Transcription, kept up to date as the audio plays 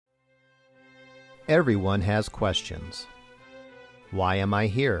Everyone has questions. Why am I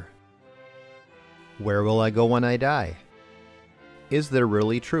here? Where will I go when I die? Is there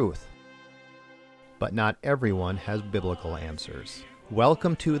really truth? But not everyone has biblical answers.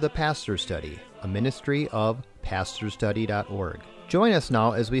 Welcome to the Pastor Study, a ministry of pastorstudy.org. Join us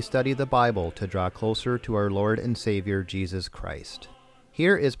now as we study the Bible to draw closer to our Lord and Savior Jesus Christ.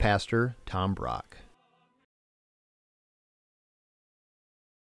 Here is Pastor Tom Brock.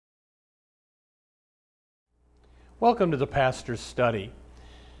 Welcome to the Pastor's Study.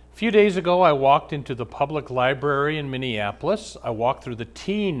 A few days ago, I walked into the public library in Minneapolis. I walked through the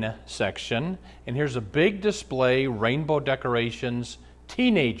teen section, and here's a big display, rainbow decorations,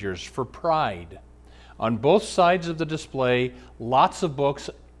 teenagers for pride. On both sides of the display, lots of books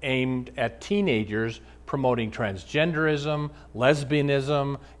aimed at teenagers promoting transgenderism,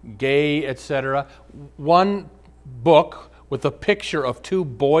 lesbianism, gay, etc. One book with a picture of two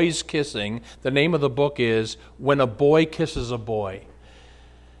boys kissing. The name of the book is When a Boy Kisses a Boy.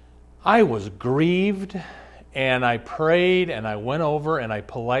 I was grieved, and I prayed, and I went over, and I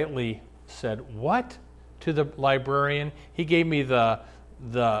politely said, "What?" to the librarian. He gave me the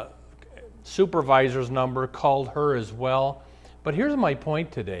supervisor's number, called her as well. But here's my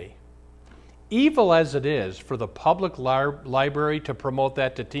point today. Evil as it is for the public library to promote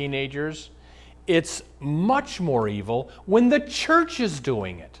that to teenagers, it's much more evil when the church is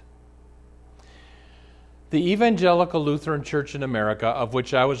doing it. The Evangelical Lutheran Church in America, of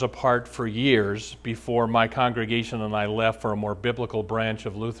which I was a part for years before my congregation and I left for a more biblical branch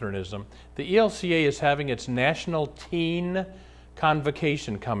of Lutheranism, the ELCA is having its National Teen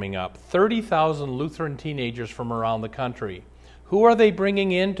Convocation coming up. 30,000 Lutheran teenagers from around the country. Who are they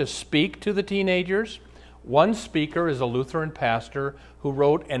bringing in to speak to the teenagers? One speaker is a Lutheran pastor who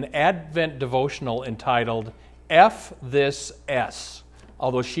wrote an Advent devotional entitled F This S,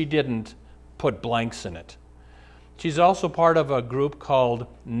 although she didn't put blanks in it. She's also part of a group called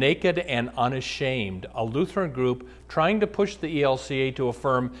Naked and Unashamed, a Lutheran group trying to push the ELCA to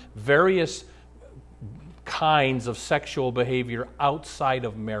affirm various kinds of sexual behavior outside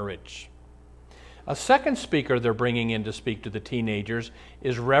of marriage. A second speaker they're bringing in to speak to the teenagers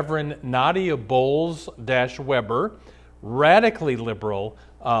is Reverend Nadia Bowles-Weber, radically liberal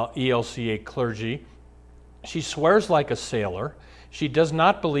ELCA clergy. She swears like a sailor. She does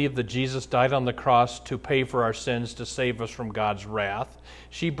not believe that Jesus died on the cross to pay for our sins to save us from God's wrath.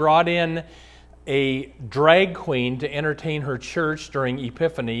 She brought in a drag queen to entertain her church during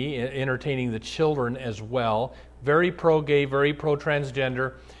Epiphany, entertaining the children as well. Very pro-gay, very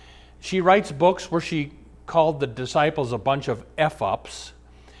pro-transgender. She writes books where she called the disciples a bunch of F-ups.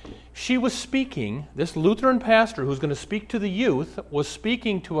 She was speaking, this Lutheran pastor who's going to speak to the youth, was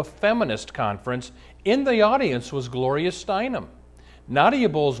speaking to a feminist conference. In the audience was Gloria Steinem. Nadia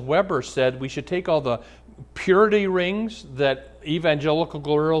Bowles-Weber said we should take all the purity rings that evangelical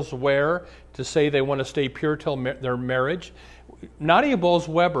girls wear to say they want to stay pure till their marriage. Nadia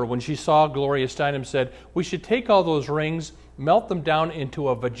Bowles-Weber, when she saw Gloria Steinem, said we should take all those rings, melt them down into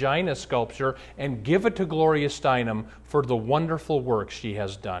a vagina sculpture, and give it to Gloria Steinem for the wonderful work she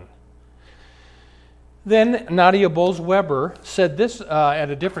has done. Then Nadia Bowles-Weber said this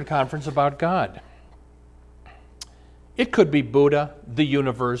at a different conference about God. It could be Buddha, the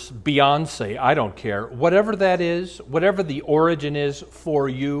universe, Beyonce, I don't care. Whatever that is, whatever the origin is for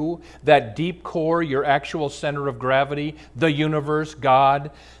you, that deep core, your actual center of gravity, the universe,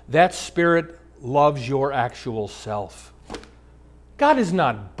 God, that spirit loves your actual self. God is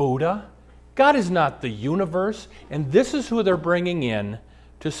not Buddha. God is not the universe. And this is who they're bringing in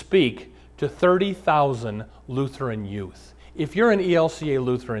to speak to 30,000 Lutheran youth. If you're an ELCA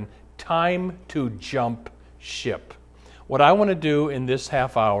Lutheran, time to jump ship. What I want to do in this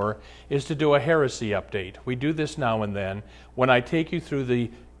half hour is to do a heresy update. We do this now and then when I take you through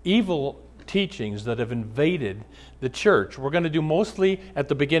the evil teachings that have invaded the church. We're going to do mostly at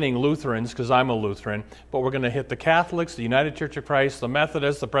the beginning Lutherans, because I'm a Lutheran, but we're going to hit the Catholics, the United Church of Christ, the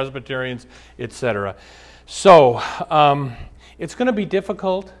Methodists, the Presbyterians, etc. So it's going to be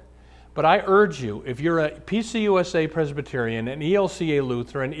difficult, but I urge you, if you're a PCUSA Presbyterian, an ELCA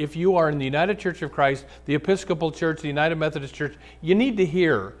Lutheran, if you are in the United Church of Christ, the Episcopal Church, the United Methodist Church, you need to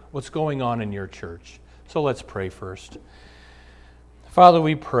hear what's going on in your church. So let's pray first. Father,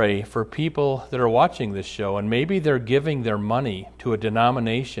 we pray for people that are watching this show, and maybe they're giving their money to a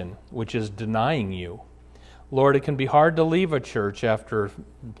denomination which is denying you. Lord, it can be hard to leave a church after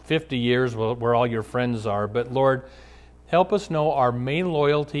 50 years where all your friends are, but Lord, help us know our main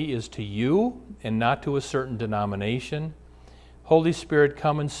loyalty is to you and not to a certain denomination. Holy Spirit,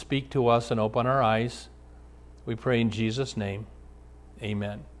 come and speak to us and open our eyes. We pray in Jesus' name.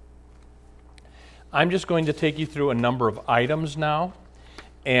 Amen. I'm just going to take you through a number of items now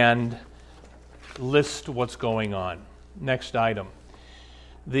and list what's going on. Next item.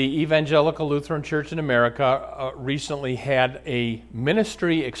 The Evangelical Lutheran Church in America recently had a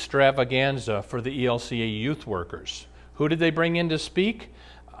ministry extravaganza for the ELCA youth workers. Who did they bring in to speak?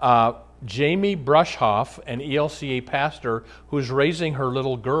 Jamie Brushhoff, an ELCA pastor who's raising her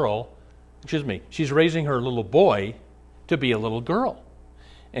little she's raising her little boy to be a little girl.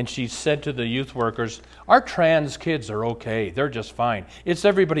 And she said to the youth workers, our trans kids are okay. They're just fine. It's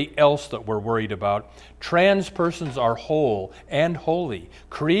everybody else that we're worried about. Trans persons are whole and holy,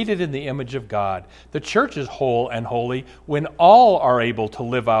 created in the image of God. The church is whole and holy when all are able to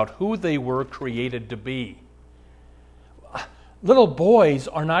live out who they were created to be. Little boys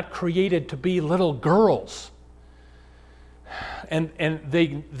are not created to be little girls. And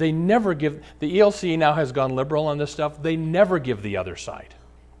they never give, the ELCA now has gone liberal on this stuff, they never give the other side.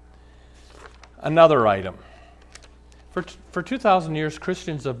 Another item. For 2,000 years,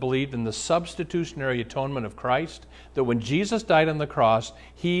 Christians have believed in the substitutionary atonement of Christ, that when Jesus died on the cross,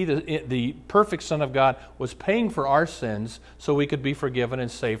 He, the perfect Son of God, was paying for our sins so we could be forgiven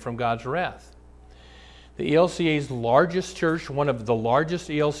and saved from God's wrath. The ELCA's largest church, one of the largest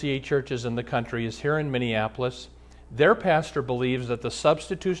ELCA churches in the country, is here in Minneapolis. Their pastor believes that the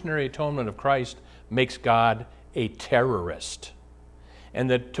substitutionary atonement of Christ makes God a terrorist, and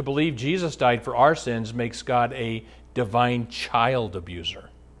that to believe Jesus died for our sins makes God a divine child abuser.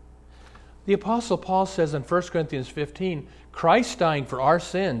 The Apostle Paul says in 1 Corinthians 15, Christ dying for our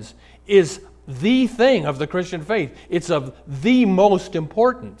sins is the thing of the Christian faith. It's of the most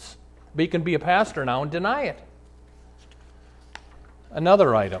importance. But you can be a pastor now and deny it.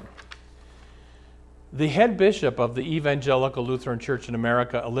 Another item. The head bishop of the Evangelical Lutheran Church in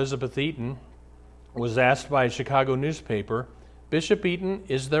America, Elizabeth Eaton, was asked by a Chicago newspaper, Bishop Eaton,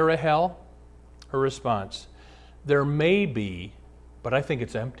 is there a hell? Her response, there may be, but I think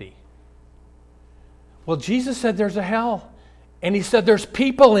it's empty. Well, Jesus said there's a hell, and He said there's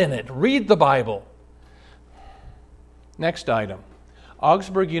people in it. Read the Bible. Next item.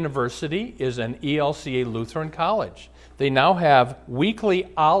 Augsburg University is an ELCA Lutheran college. They now have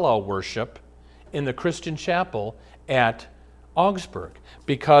weekly Allah worship in the Christian chapel at Augsburg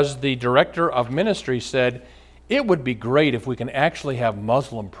because the director of ministry said, it would be great if we can actually have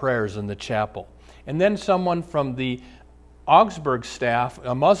Muslim prayers in the chapel. And then someone from the Augsburg staff,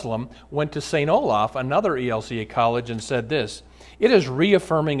 a Muslim, went to St. Olaf, another ELCA college, and said this, it is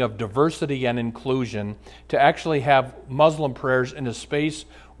reaffirming of diversity and inclusion to actually have Muslim prayers in a space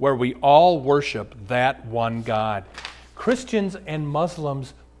where we all worship that one God. Christians and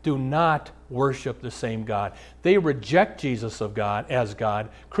Muslims do not worship the same God. They reject Jesus of God as God.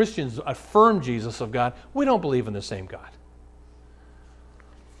 Christians affirm Jesus of God. We don't believe in the same God.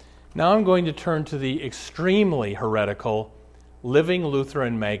 Now I'm going to turn to the extremely heretical Living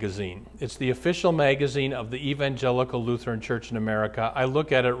Lutheran magazine. It's the official magazine of the Evangelical Lutheran Church in America. I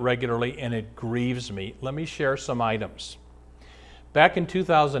look at it regularly and it grieves me. Let me share some items. Back in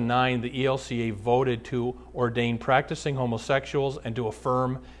 2009, the ELCA voted to ordain practicing homosexuals and to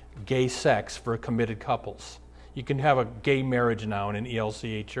affirm gay sex for committed couples. You can have a gay marriage now in an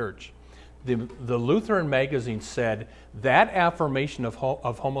ELCA church. The Lutheran magazine said that affirmation of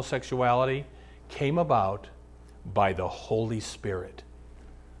homosexuality came about by the Holy Spirit.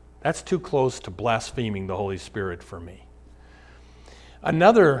 That's too close to blaspheming the Holy Spirit for me.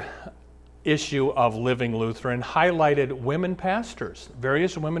 Another issue of Living Lutheran highlighted women pastors,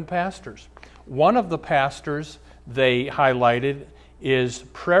 various women pastors. One of the pastors they highlighted is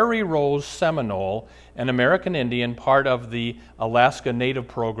Prairie Rose Seminole, an American Indian, part of the Alaska Native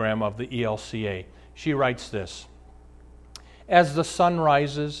program of the ELCA. She writes this, as the sun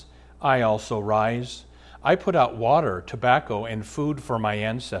rises, I also rise. I put out water, tobacco, and food for my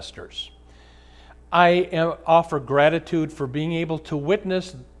ancestors. I offer gratitude for being able to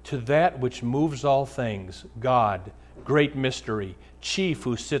witness to that which moves all things, God, great mystery, chief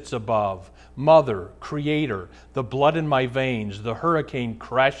who sits above, mother, creator, the blood in my veins, the hurricane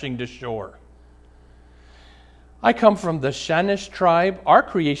crashing to shore. I come from the Shanish tribe. Our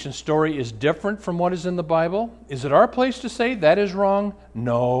creation story is different from what is in the Bible. Is it our place to say that is wrong?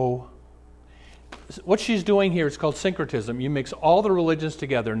 No. What she's doing here is called syncretism. You mix all the religions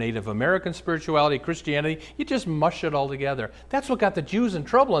together, Native American spirituality, Christianity, you just mush it all together. That's what got the Jews in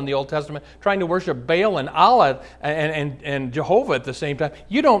trouble in the Old Testament, trying to worship Baal and Allah and Jehovah at the same time.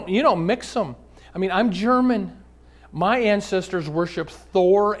 You don't mix them. I mean, I'm German. My ancestors worshiped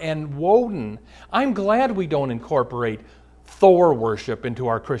Thor and Woden. I'm glad we don't incorporate Thor worship into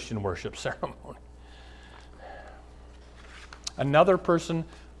our Christian worship ceremony. Another person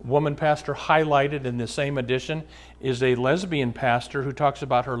woman pastor highlighted in the same edition is a lesbian pastor who talks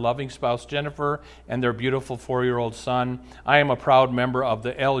about her loving spouse Jennifer and their beautiful 4-year-old son. I am a proud member of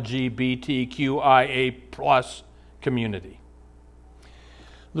the LGBTQIA+ community.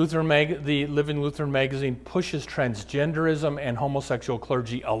 The Living Lutheran magazine pushes transgenderism and homosexual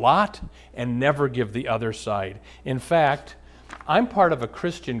clergy a lot and never give the other side. In fact, I'm part of a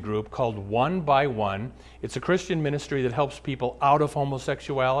Christian group called One by One. It's a Christian ministry that helps people out of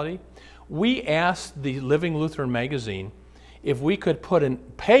homosexuality. We asked the Living Lutheran magazine if we could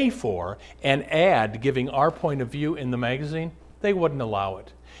pay for an ad giving our point of view in the magazine. They wouldn't allow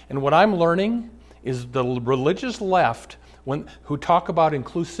it. And what I'm learning is the religious left, who talk about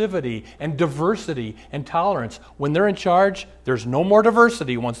inclusivity and diversity and tolerance, when they're in charge, there's no more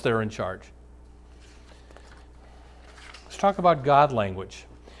diversity once they're in charge. Let's talk about God language.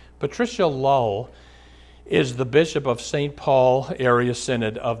 Patricia Lull is the bishop of St. Paul Area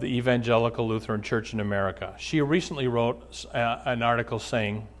Synod of the Evangelical Lutheran Church in America. She recently wrote an article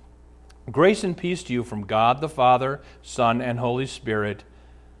saying, "Grace and peace to you from God the Father, Son, and Holy Spirit,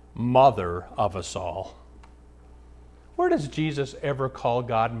 Mother of us all." Where does Jesus ever call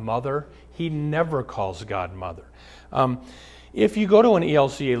God Mother? He never calls God Mother. If you go to an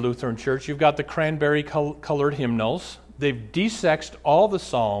ELCA Lutheran church, you've got the cranberry-colored hymnals. They've desexed all the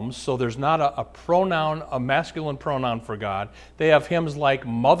Psalms, so there's not a masculine pronoun for God. They have hymns like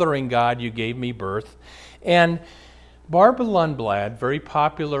 "Mothering God, You Gave Me Birth." And Barbara Lundblad, very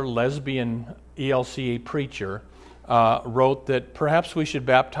popular lesbian ELCA preacher, wrote that perhaps we should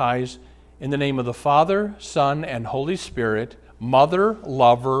baptize in the name of the Father, Son, and Holy Spirit, Mother,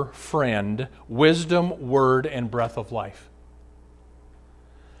 Lover, Friend, Wisdom, Word, and Breath of Life.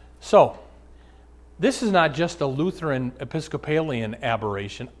 So, this is not just a Lutheran Episcopalian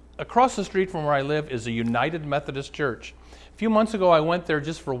aberration. Across the street from where I live is a United Methodist Church. A few months ago, I went there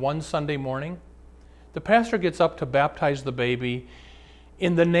just for one Sunday morning. The pastor gets up to baptize the baby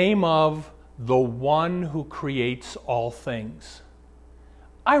in the name of the one who creates all things.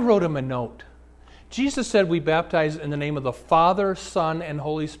 I wrote him a note. Jesus said we baptize in the name of the Father, Son, and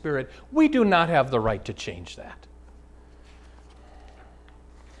Holy Spirit. We do not have the right to change that.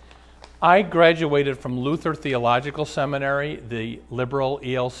 I graduated from Luther Theological Seminary, the liberal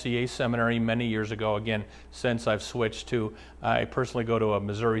ELCA seminary, many years ago. Again, since I've switched to, I personally go to a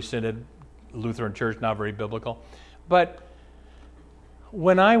Missouri Synod Lutheran church, not very biblical. But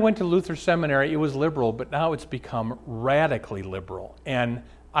when I went to Luther Seminary, it was liberal, but now it's become radically liberal. And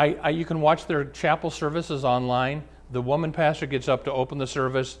you can watch their chapel services online. The woman pastor gets up to open the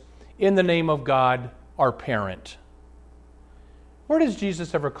service in the name of God, our parent. Where does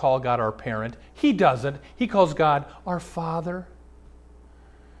Jesus ever call God our parent? He doesn't. He calls God our Father.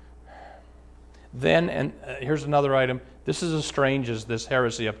 Then, and here's another item. This is as strange as this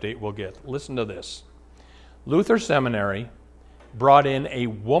heresy update will get. Listen to this. Luther Seminary brought in a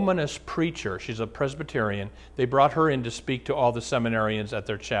womanist preacher. She's a Presbyterian. They brought her in to speak to all the seminarians at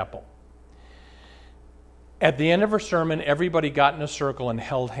their chapel. At the end of her sermon, everybody got in a circle and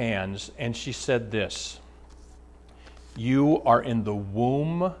held hands, and she said this: "You are in the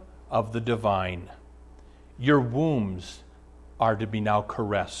womb of the divine. Your wombs are to be now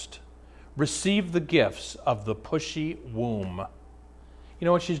caressed. Receive the gifts of the pushy womb." You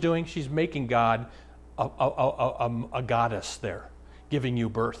know what she's doing? She's making God a goddess there, giving you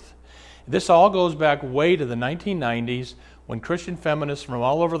birth. This all goes back way to the 1990s when Christian feminists from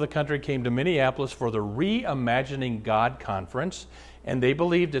all over the country came to Minneapolis for the Reimagining God Conference, and they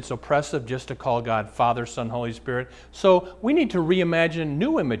believed it's oppressive just to call God Father, Son, Holy Spirit. So we need to reimagine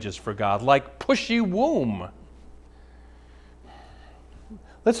new images for God, like pushy womb.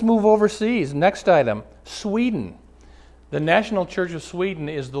 Let's move overseas. Next item, Sweden. The National Church of Sweden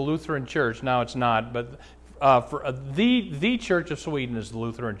is the Lutheran Church. Now it's not, but the Church of Sweden is the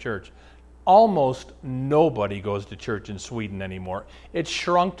Lutheran Church. Almost nobody goes to church in Sweden anymore. It's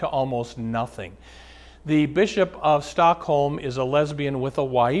shrunk to almost nothing. The Bishop of Stockholm is a lesbian with a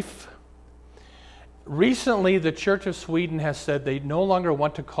wife. Recently, the Church of Sweden has said they no longer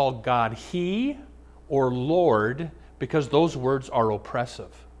want to call God He or Lord because those words are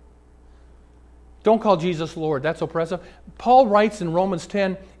oppressive. Don't call Jesus Lord. That's oppressive. Paul writes in Romans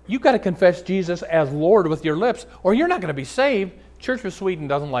 10, you've got to confess Jesus as Lord with your lips, or you're not going to be saved. Church of Sweden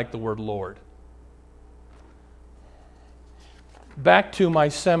doesn't like the word Lord. Back to my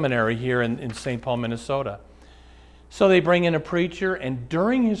seminary here in St. Paul, Minnesota. So they bring in a preacher, and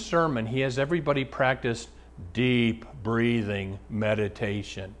during his sermon, he has everybody practice deep breathing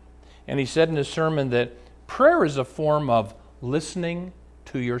meditation. And he said in his sermon that prayer is a form of listening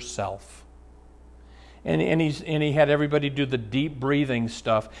to yourself. And he had everybody do the deep breathing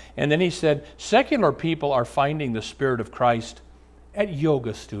stuff. And then he said, secular people are finding the Spirit of Christ at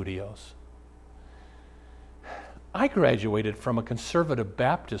yoga studios. I graduated from a conservative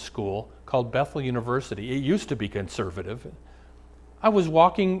Baptist school called Bethel University. It used to be conservative. I was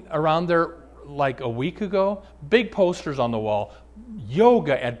walking around there like a week ago, big posters on the wall.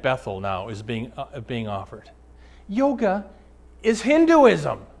 Yoga at Bethel now is being offered. Yoga is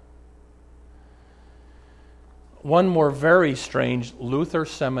Hinduism. One more very strange Luther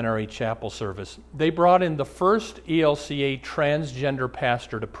Seminary chapel service. They brought in the first ELCA transgender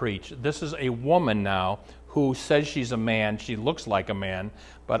pastor to preach. This is a woman now who says she's a man. She looks like a man,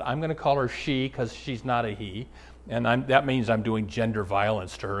 but I'm going to call her she because she's not a he. And that means I'm doing gender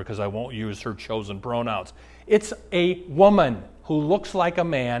violence to her because I won't use her chosen pronouns. It's a woman who looks like a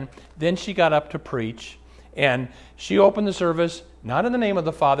man. Then she got up to preach, and she opened the service, not in the name of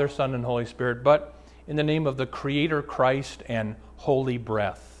the Father, Son, and Holy Spirit, but in the name of the Creator Christ and Holy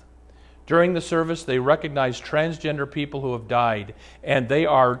Breath. During the service, they recognized transgender people who have died, and they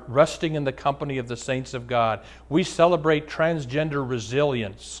are resting in the company of the saints of God. We celebrate transgender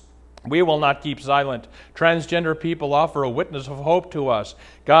resilience. We will not keep silent. Transgender people offer a witness of hope to us.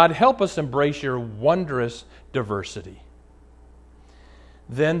 God, help us embrace your wondrous diversity.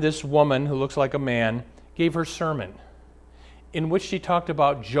 Then this woman, who looks like a man, gave her sermon, in which she talked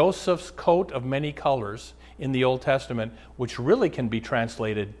about Joseph's coat of many colors in the Old Testament, which really can be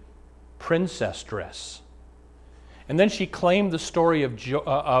translated princess dress. And then she claimed the story of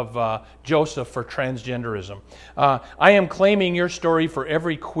Joseph for transgenderism. I am claiming your story for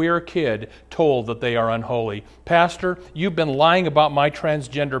every queer kid told that they are unholy. Pastor, you've been lying about my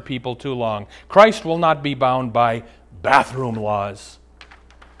transgender people too long. Christ will not be bound by bathroom laws.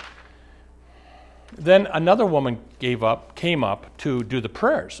 Then another woman came up to do the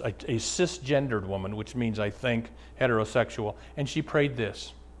prayers, a cisgendered woman, which means, I think, heterosexual, and she prayed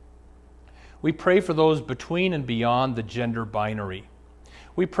this. We pray for those between and beyond the gender binary.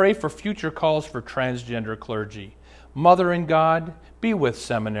 We pray for future calls for transgender clergy. Mother in God, be with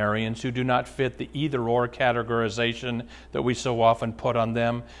seminarians who do not fit the either-or categorization that we so often put on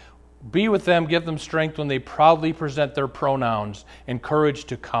them. Be with them, give them strength when they proudly present their pronouns and courage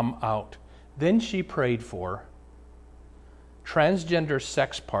to come out. Then she prayed for transgender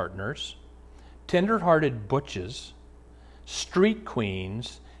sex partners, tender-hearted butches, street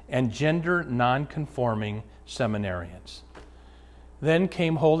queens, and gender non-conforming seminarians. Then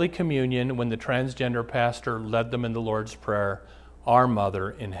came Holy Communion when the transgender pastor led them in the Lord's Prayer, Our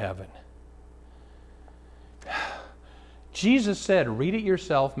Mother in Heaven. Jesus said, read it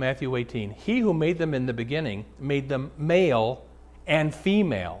yourself, Matthew 18, He who made them in the beginning made them male and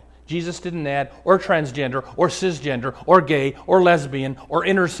female. Jesus didn't add, or transgender, or cisgender, or gay, or lesbian, or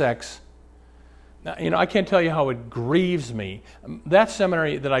intersex. Now, I can't tell you how it grieves me. That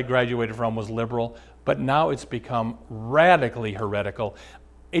seminary that I graduated from was liberal, but now it's become radically heretical.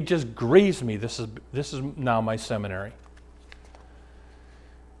 It just grieves me. This is now my seminary.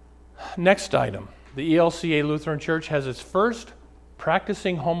 Next item. The ELCA Lutheran Church has its first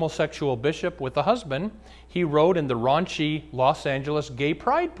practicing homosexual bishop with a husband. He rode in the raunchy Los Angeles Gay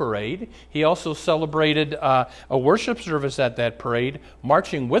Pride Parade. He also celebrated a worship service at that parade.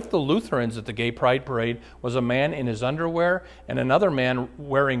 Marching with the Lutherans at the Gay Pride Parade was a man in his underwear and another man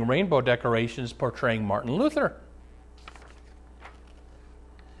wearing rainbow decorations portraying Martin Luther.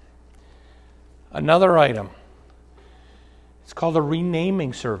 Another item. It's called a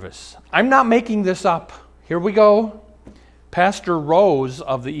renaming service. I'm not making this up. Here we go. Pastor Rose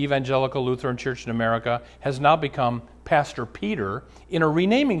of the Evangelical Lutheran Church in America has now become Pastor Peter in a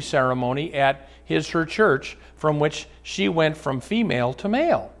renaming ceremony at her church, from which she went from female to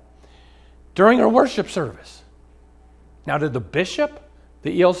male during her worship service. Now, did the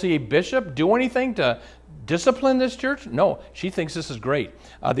ELCA bishop, do anything to discipline this church? No, she thinks this is great.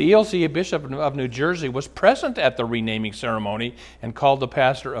 The ELCA bishop of New Jersey was present at the renaming ceremony and called the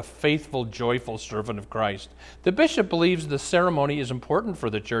pastor a faithful, joyful servant of Christ. The bishop believes the ceremony is important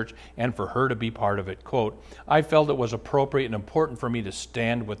for the church and for her to be part of it. Quote, I felt it was appropriate and important for me to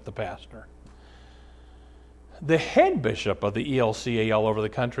stand with the pastor. The head bishop of the ELCA all over the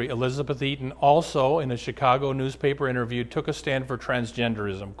country, Elizabeth Eaton, also in a Chicago newspaper interview took a stand for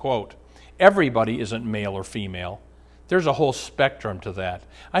transgenderism. Quote, everybody isn't male or female. There's a whole spectrum to that.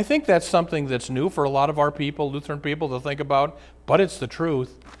 I think that's something that's new for a lot of our people, Lutheran people, to think about, but it's the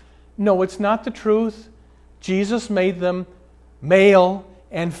truth. No, it's not the truth. Jesus made them male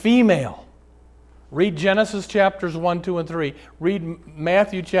and female. Read Genesis chapters 1, 2, and 3. Read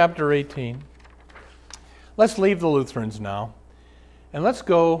Matthew chapter 18. Let's leave the Lutherans now, and let's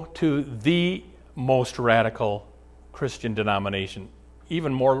go to the most radical Christian denomination,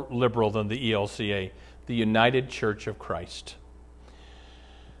 even more liberal than the ELCA, the United Church of Christ.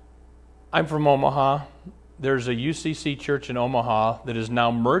 I'm from Omaha. There's a UCC church in Omaha that is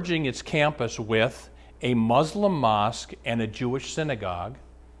now merging its campus with a Muslim mosque and a Jewish synagogue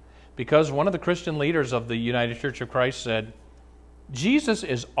because one of the Christian leaders of the United Church of Christ said, Jesus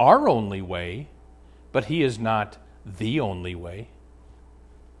is our only way, but he is not the only way.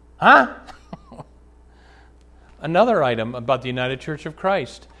 Huh? Another item about the United Church of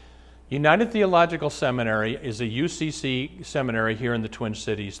Christ. United Theological Seminary is a UCC seminary here in the Twin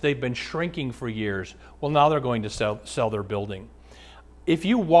Cities. They've been shrinking for years. Well, now they're going to sell their building. If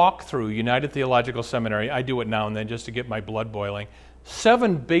you walk through United Theological Seminary, I do it now and then just to get my blood boiling,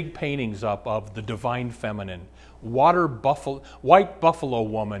 7 big paintings up of the divine feminine, white buffalo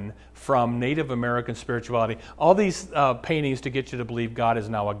woman from Native American spirituality. All these paintings to get you to believe God is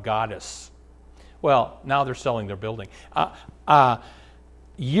now a goddess. Well, now they're selling their building.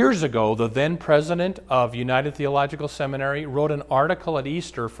 Years ago, the then president of United Theological Seminary wrote an article at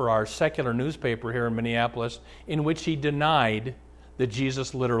Easter for our secular newspaper here in Minneapolis in which he denied that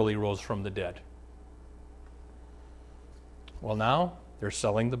Jesus literally rose from the dead. Well, now they're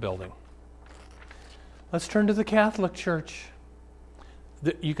selling the building. Let's turn to the Catholic Church.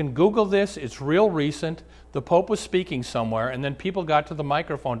 You can Google this. It's real recent. The Pope was speaking somewhere, and then people got to the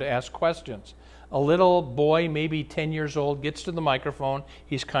microphone to ask questions. A little boy, maybe 10 years old, gets to the microphone.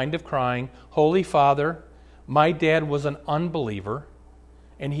 He's kind of crying. Holy Father, my dad was an unbeliever,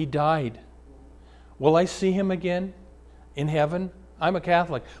 and he died. Will I see him again in heaven? I'm a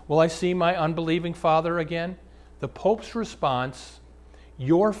Catholic. Will I see my unbelieving father again? The Pope's response,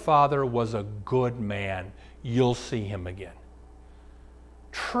 your father was a good man. You'll see him again.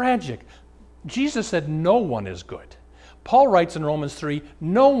 Tragic. Jesus said no one is good. Paul writes in Romans 3,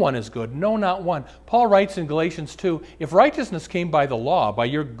 no one is good, no, not one. Paul writes in Galatians 2, if righteousness came by the law, by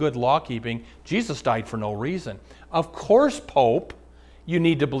your good law-keeping, Jesus died for no reason. Of course, Pope, you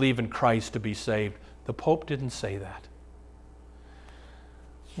need to believe in Christ to be saved. The Pope didn't say that.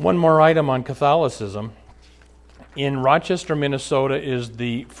 One more item on Catholicism. In Rochester, Minnesota is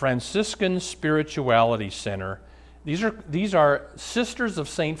the Franciscan Spirituality Center. These are Sisters of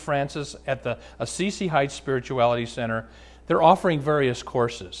St. Francis at the Assisi Heights Spirituality Center. They're offering various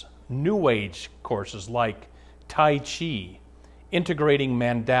courses, New Age courses like Tai Chi, integrating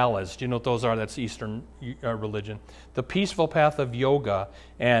mandalas. Do you know what those are? That's Eastern religion. The Peaceful Path of Yoga,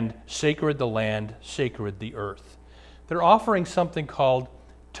 and Sacred the Land, Sacred the Earth. They're offering something called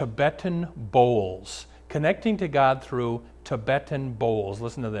Tibetan bowls, connecting to God through Tibetan bowls.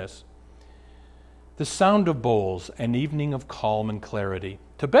 Listen to this. The sound of bowls, an evening of calm and clarity.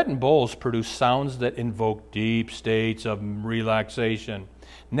 Tibetan bowls produce sounds that invoke deep states of relaxation,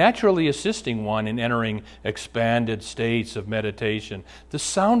 naturally assisting one in entering expanded states of meditation. The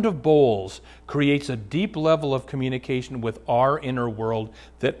sound of bowls creates a deep level of communication with our inner world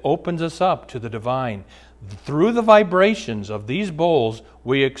that opens us up to the divine. Through the vibrations of these bowls,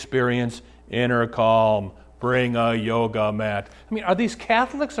 we experience inner calm. Bring a yoga mat. I mean, are these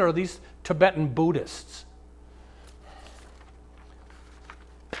Catholics or are these Tibetan Buddhists?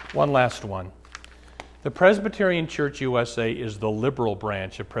 One last one. The Presbyterian Church USA is the liberal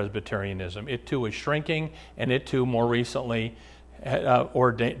branch of Presbyterianism. It too is shrinking, and it too more recently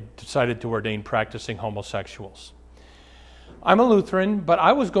decided to ordain practicing homosexuals. I'm a Lutheran, but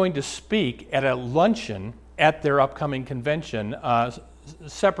I was going to speak at a luncheon at their upcoming convention,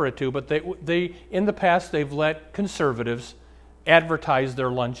 separate to, but they in the past they've let conservatives advertise their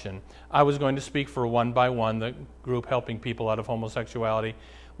luncheon. I was going to speak for One by One, the group helping people out of homosexuality.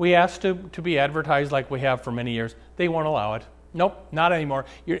 We asked to be advertised like we have for many years. They won't allow it. Nope, not anymore.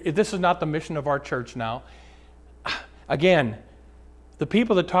 This is not the mission of our church now. Again, the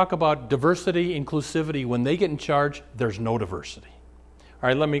people that talk about diversity, inclusivity, when they get in charge, there's no diversity. All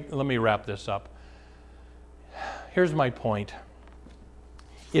right, let me wrap this up. Here's my point.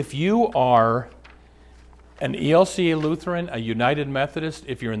 If you are an ELCA Lutheran, a United Methodist,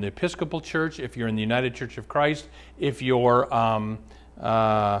 if you're in the Episcopal Church, if you're in the United Church of Christ, if you're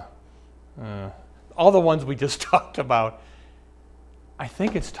all the ones we just talked about, I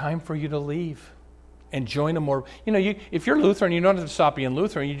think it's time for you to leave and join a more, if you're Lutheran, you don't have to stop being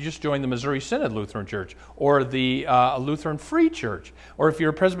Lutheran, you just join the Missouri Synod Lutheran Church or the Lutheran Free Church. Or if you're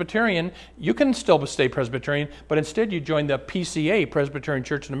a Presbyterian, you can still stay Presbyterian, but instead you join the PCA, Presbyterian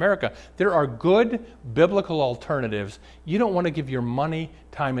Church in America. There are good biblical alternatives. You don't want to give your money,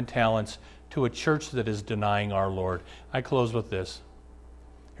 time, and talents to a church that is denying our Lord. I close with this.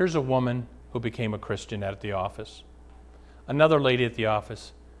 Here's a woman who became a Christian at the office. Another lady at the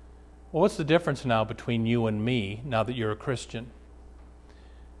office. Well, what's the difference now between you and me now that you're a Christian?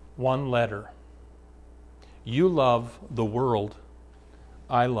 One letter. You love the world.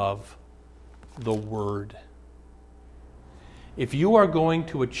 I love the Word. If you are going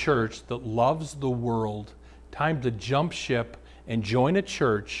to a church that loves the world, time to jump ship and join a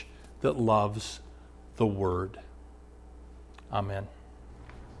church that loves the Word. Amen.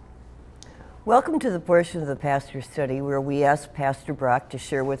 Welcome to the portion of the Pastor Study where we ask Pastor Brock to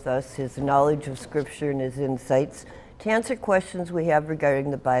share with us his knowledge of Scripture and his insights to answer questions we have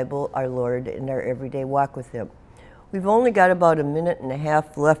regarding the Bible, our Lord, and our everyday walk with Him. We've only got about a minute and a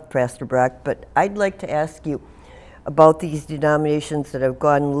half left, Pastor Brock, but I'd like to ask you about these denominations that have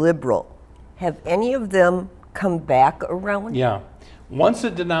gone liberal. Have any of them come back around? Yeah. Once a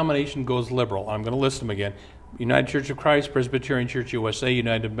denomination goes liberal, I'm going to list them again. United Church of Christ, Presbyterian Church USA,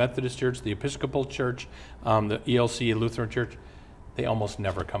 United Methodist Church, the Episcopal Church, the ELCA Lutheran Church, they almost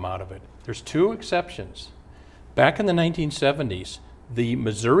never come out of it. There's two exceptions. Back in the 1970s, the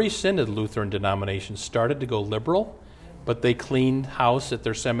Missouri Synod Lutheran denomination started to go liberal, but they cleaned house at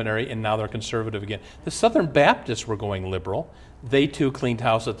their seminary, and now they're conservative again. The Southern Baptists were going liberal. They too cleaned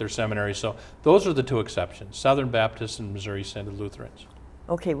house at their seminary. So those are the two exceptions, Southern Baptists and Missouri Synod Lutherans.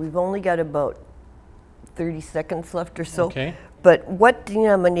 Okay, we've only got about 30 seconds left or so. Okay. But what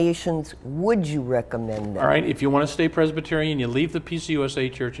denominations would you recommend then? All right, if you want to stay Presbyterian, you leave the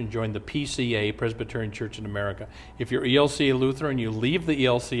PCUSA Church and join the PCA, Presbyterian Church in America. If you're ELCA Lutheran, you leave the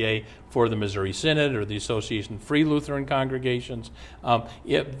ELCA for the Missouri Synod or the Association of Free Lutheran Congregations.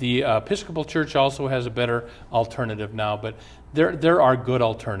 The Episcopal Church also has a better alternative now, but there are good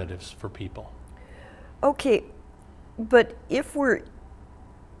alternatives for people. Okay, but if we're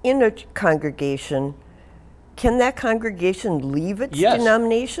in a congregation, can that congregation leave its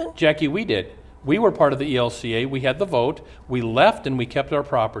denomination? Jackie, we did. We were part of the ELCA. We had the vote. We left and we kept our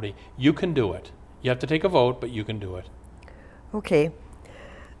property. You can do it. You have to take a vote, but you can do it. Okay.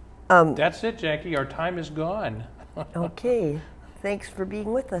 That's it, Jackie. Our time is gone. Okay. Thanks for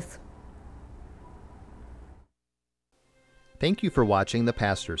being with us. Thank you for watching the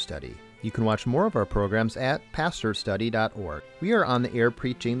Pastor Study. You can watch more of our programs at pastorstudy.org. We are on the air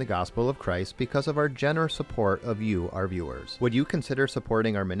preaching the gospel of Christ because of our generous support of you, our viewers. Would you consider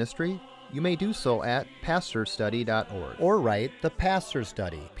supporting our ministry? You may do so at pastorstudy.org. Or write The Pastor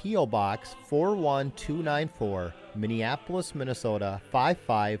Study, P.O. Box 41294, Minneapolis, Minnesota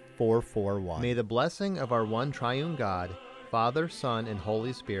 55441. May the blessing of our one triune God, Father, Son, and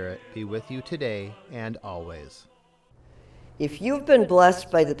Holy Spirit be with you today and always. If you've been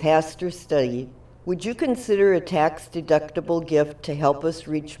blessed by the Pastor Study, would you consider a tax-deductible gift to help us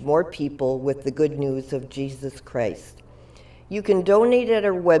reach more people with the good news of Jesus Christ? You can donate at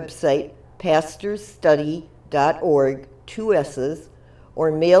our website, pastorstudy.org, 2 S's,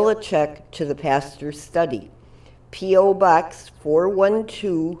 or mail a check to the Pastor Study, P.O. Box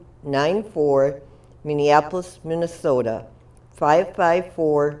 41294, Minneapolis, Minnesota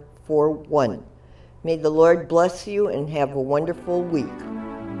 55441. May the Lord bless you and have a wonderful week.